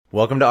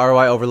Welcome to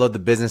ROI Overload, the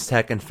business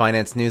tech and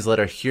finance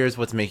newsletter. Here's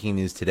what's making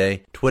news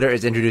today. Twitter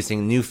is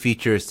introducing new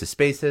features to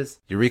Spaces.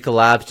 Eureka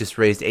Labs just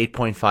raised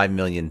 $8.5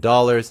 million.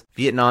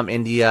 Vietnam,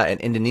 India, and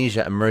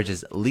Indonesia emerge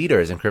as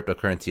leaders in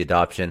cryptocurrency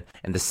adoption.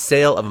 And the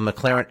sale of a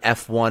McLaren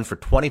F1 for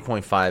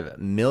 $20.5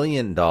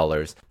 million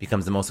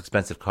becomes the most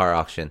expensive car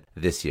auction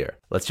this year.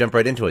 Let's jump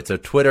right into it. So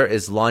Twitter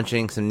is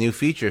launching some new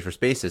features for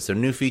Spaces. So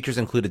new features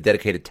include a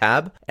dedicated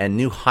tab and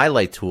new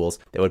highlight tools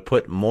that would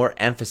put more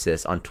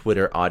emphasis on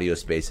Twitter audio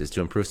spaces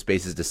to improve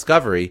Spaces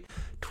discovery.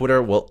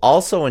 Twitter will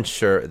also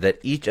ensure that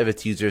each of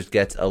its users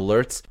gets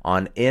alerts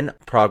on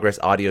in-progress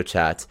audio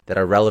chats that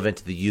are relevant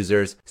to the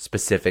user's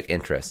specific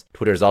interests.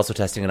 Twitter is also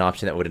testing an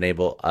option that would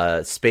enable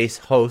space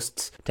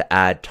hosts to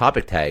add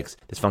topic tags.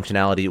 This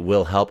functionality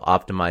will help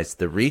optimize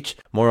the reach.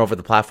 Moreover,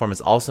 the platform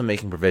is also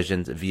making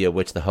provisions via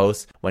which the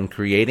hosts, when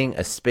creating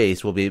a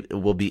space, will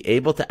be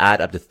able to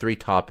add up to 3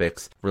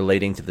 topics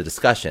relating to the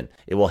discussion.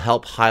 It will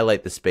help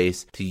highlight the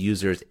space to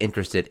users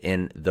interested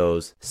in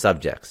those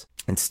subjects.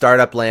 In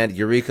startup land,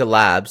 Eureka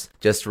Labs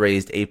just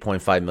raised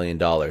 $8.5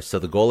 million. So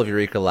the goal of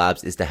Eureka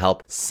Labs is to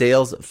help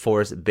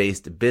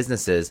Salesforce-based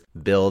businesses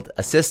build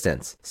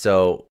assistants.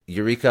 So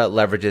Eureka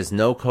leverages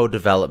no-code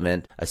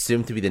development,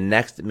 assumed to be the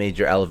next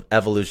major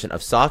evolution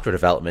of software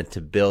development,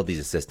 to build these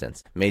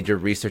assistants. Major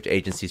research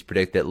agencies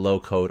predict that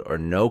low-code or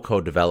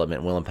no-code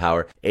development will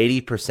empower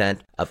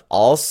 80% of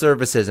all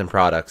services and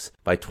products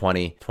by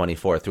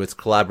 2024. Through its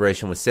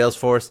collaboration with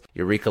Salesforce,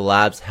 Eureka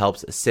Labs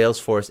helps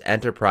Salesforce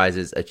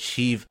enterprises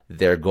achieve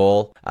their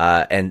goal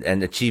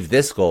and achieve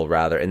this goal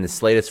rather. In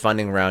this latest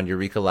funding round,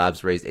 Eureka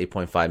Labs raised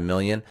 $8.5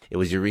 million. It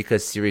was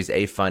Eureka's Series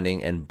A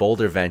funding and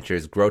Boulder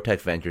Ventures,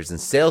 Growtech Ventures, and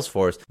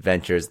Salesforce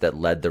Ventures that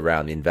led the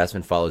round. The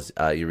investment follows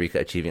Eureka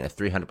achieving a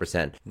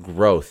 300%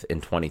 growth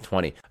in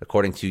 2020.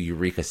 According to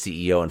Eureka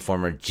CEO and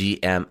former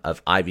GM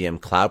of IBM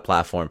Cloud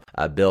Platform,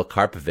 Bill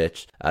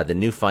Karpovich, the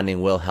new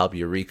funding will help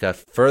Eureka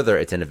further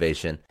its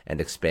innovation and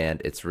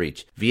expand its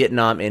reach.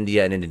 Vietnam,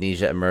 India, and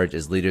Indonesia emerge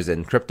as leaders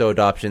in crypto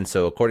adoption.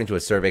 So according to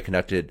a survey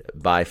conducted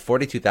by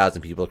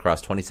 42,000 people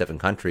across 27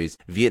 countries,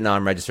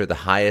 Vietnam registered the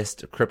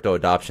highest crypto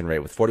adoption rate,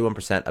 with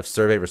 41% of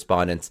survey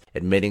respondents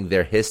admitting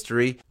their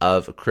history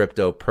of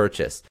crypto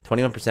purchase.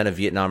 21% of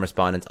Vietnam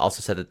respondents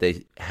also said that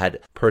they had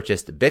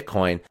purchased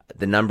Bitcoin.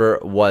 The number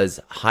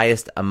was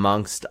highest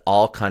amongst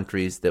all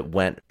countries that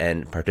went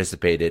and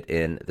participated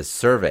in the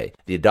survey.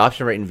 The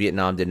adoption rate in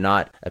Vietnam did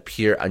not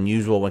appear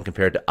unusual when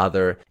compared to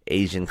other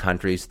Asian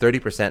countries.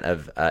 30%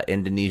 of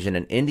Indonesian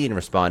and Indian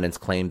respondents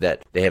claimed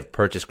that they have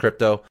purchased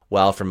crypto,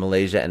 while for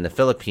Malaysia and the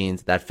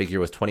Philippines, that figure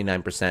was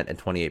 29% and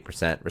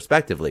 28%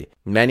 respectively.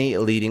 Many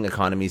leading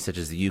economies such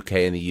as the UK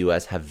and the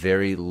US have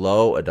very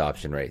low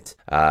adoption rates.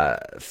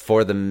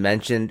 For the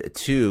mentioned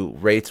two,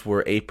 rates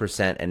were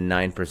 8% and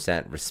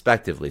 9%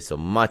 respectively, so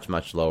much,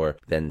 much lower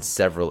than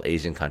several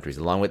Asian countries.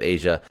 Along with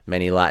Asia,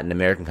 many Latin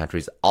American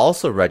countries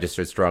also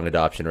registered strong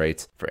adoption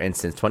rates. For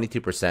instance,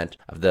 22%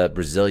 of the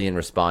Brazilian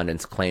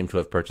respondents claim to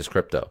have purchased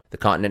crypto. The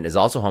continent is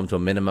also home to a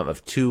minimum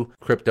of 2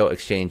 crypto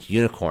exchange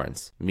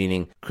unicorns,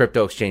 meaning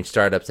crypto exchange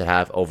startups that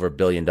have over $1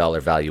 billion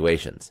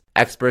valuations.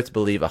 Experts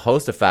believe a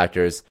host of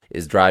factors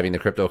is driving the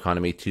crypto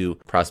economy to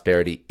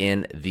prosperity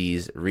in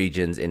these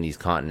regions, in these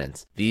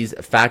continents. These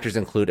factors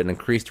include an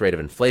increased rate of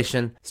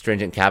inflation,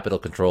 stringent capital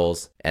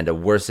controls, and a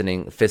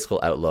worsening fiscal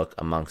outlook,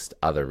 amongst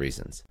other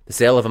reasons. The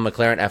sale of a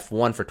McLaren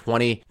F1 for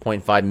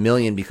 $20.5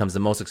 million becomes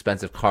the most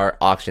expensive car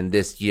auction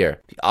this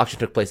year. The auction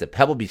took place at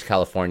Pebble Beach,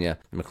 California.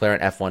 The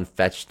McLaren F1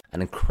 fetched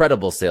an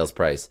incredible sales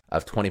price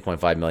of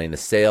 $20.5 million. The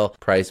sale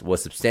price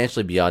was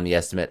substantially beyond the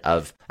estimate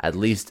of at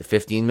least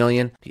 $15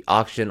 million. The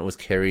auction was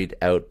carried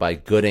out by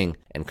Gooding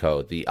 &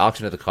 Co. The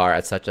auction of the car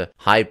at such a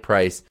high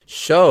price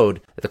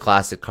showed that the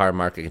classic car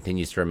market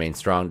continues to remain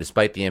strong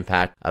despite the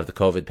impact of the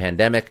COVID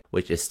pandemic,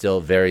 which is still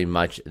very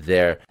much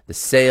there. The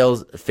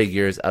sales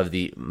figures of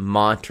the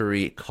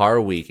Monterey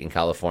Car Week in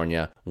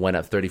California went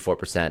up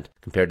 34%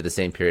 compared to the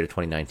same period of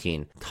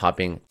 2019,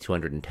 topping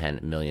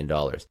 $210 million.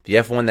 The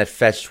F1 that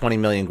fetched $20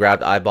 million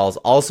grabbed eyeballs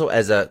also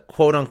as a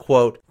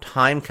quote-unquote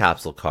time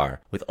capsule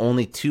car with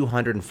only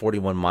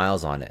 241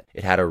 miles on it.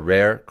 It had a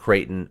rare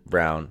Creighton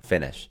brown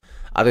finish.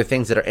 Other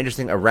things that are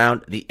interesting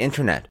around the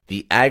internet.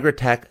 The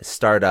agri-tech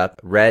startup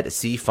Red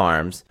Sea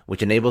Farms,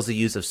 which enables the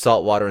use of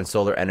saltwater and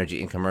solar energy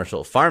in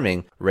commercial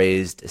farming,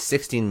 raised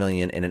 $16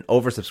 million in an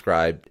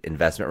oversubscribed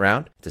investment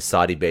round. It's a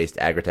Saudi-based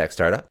agri-tech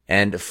startup.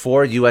 And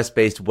 4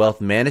 US-based wealth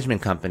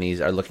management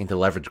companies are looking to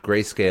leverage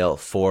Grayscale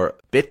for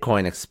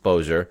Bitcoin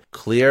exposure.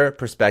 Clear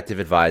Perspective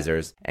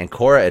Advisors and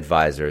Cora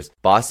Advisors,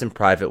 Boston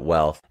Private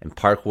Wealth, and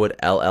Parkwood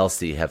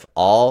LLC have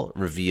all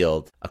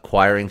revealed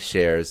acquiring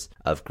shares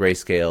of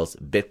Grayscale's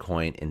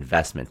Bitcoin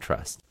investment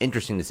trust.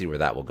 Interesting to see where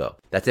that will go.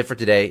 That's it for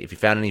today. If you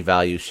found any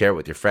value, share it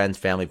with your friends,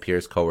 family,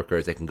 peers,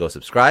 coworkers. They can go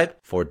subscribe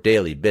for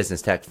daily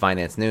business, tech,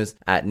 finance news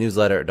at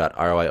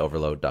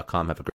newsletter.roioverload.com. Have a great